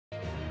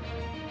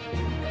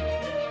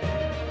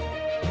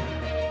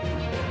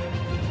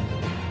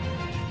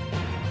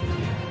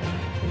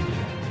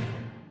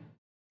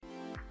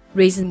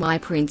Reason why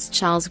Prince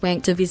Charles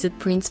went to visit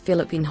Prince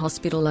Philip in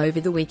hospital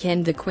over the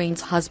weekend. The Queen's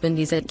husband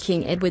is at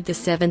King Edward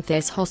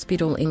VII's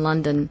hospital in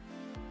London.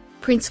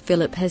 Prince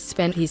Philip has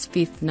spent his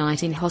fifth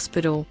night in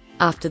hospital,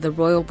 after the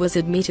royal was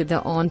admitted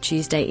there on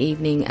Tuesday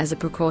evening as a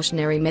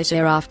precautionary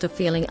measure after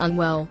feeling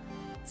unwell.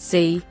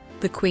 See,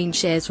 the Queen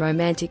shares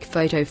romantic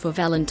photo for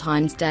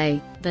Valentine's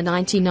Day. The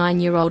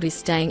 99-year-old is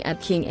staying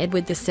at King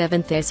Edward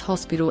VII's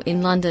hospital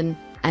in London,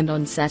 and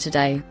on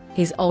Saturday,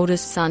 his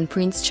oldest son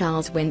Prince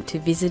Charles went to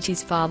visit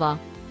his father.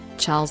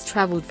 Charles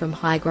travelled from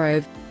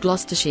Highgrove,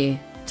 Gloucestershire,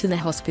 to the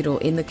hospital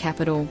in the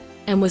capital,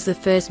 and was the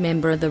first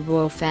member of the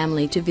royal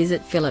family to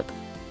visit Philip.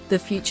 The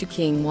future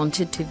king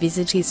wanted to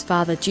visit his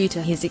father due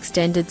to his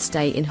extended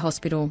stay in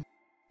hospital.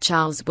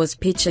 Charles was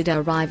pictured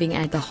arriving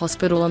at the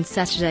hospital on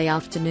Saturday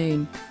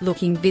afternoon,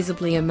 looking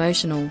visibly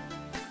emotional.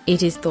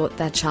 It is thought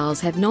that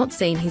Charles had not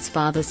seen his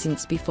father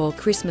since before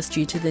Christmas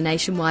due to the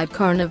nationwide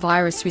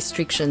coronavirus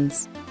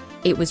restrictions.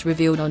 It was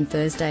revealed on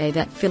Thursday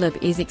that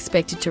Philip is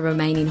expected to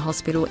remain in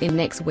hospital in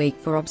next week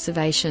for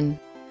observation.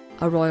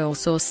 A royal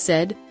source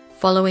said,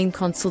 following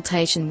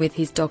consultation with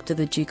his doctor,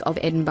 the Duke of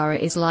Edinburgh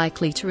is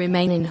likely to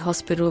remain in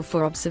hospital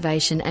for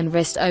observation and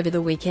rest over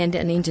the weekend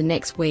and into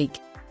next week.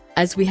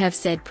 As we have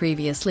said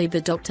previously,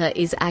 the doctor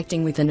is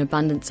acting with an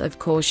abundance of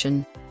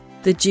caution.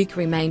 The Duke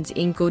remains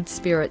in good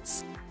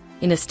spirits.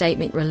 In a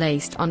statement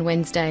released on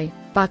Wednesday,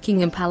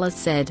 Buckingham Palace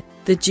said,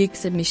 the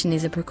Duke's admission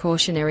is a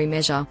precautionary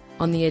measure,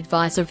 on the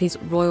advice of His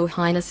Royal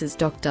Highness's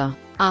doctor,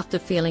 after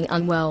feeling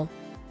unwell.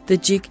 The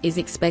Duke is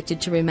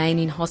expected to remain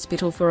in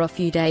hospital for a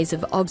few days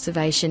of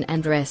observation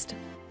and rest.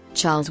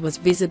 Charles was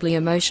visibly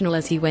emotional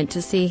as he went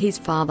to see his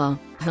father.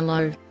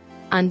 Hello.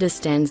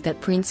 Understands that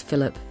Prince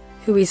Philip,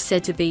 who is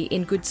said to be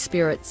in good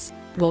spirits,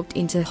 walked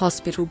into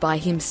hospital by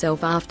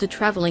himself after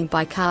travelling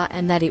by car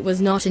and that it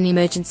was not an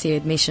emergency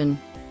admission.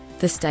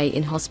 The stay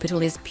in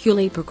hospital is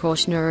purely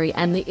precautionary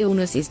and the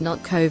illness is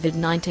not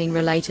COVID-19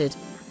 related.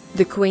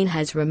 The Queen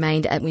has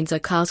remained at Windsor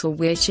Castle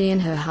where she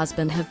and her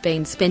husband have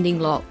been spending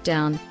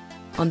lockdown.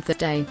 On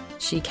Thursday,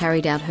 she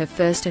carried out her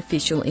first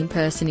official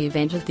in-person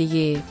event of the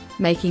year,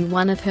 making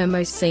one of her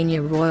most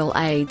senior royal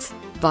aides,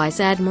 Vice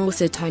Admiral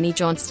Sir Tony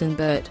Johnston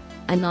Burt,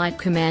 a Knight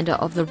Commander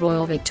of the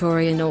Royal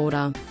Victorian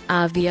Order,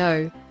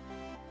 RVO,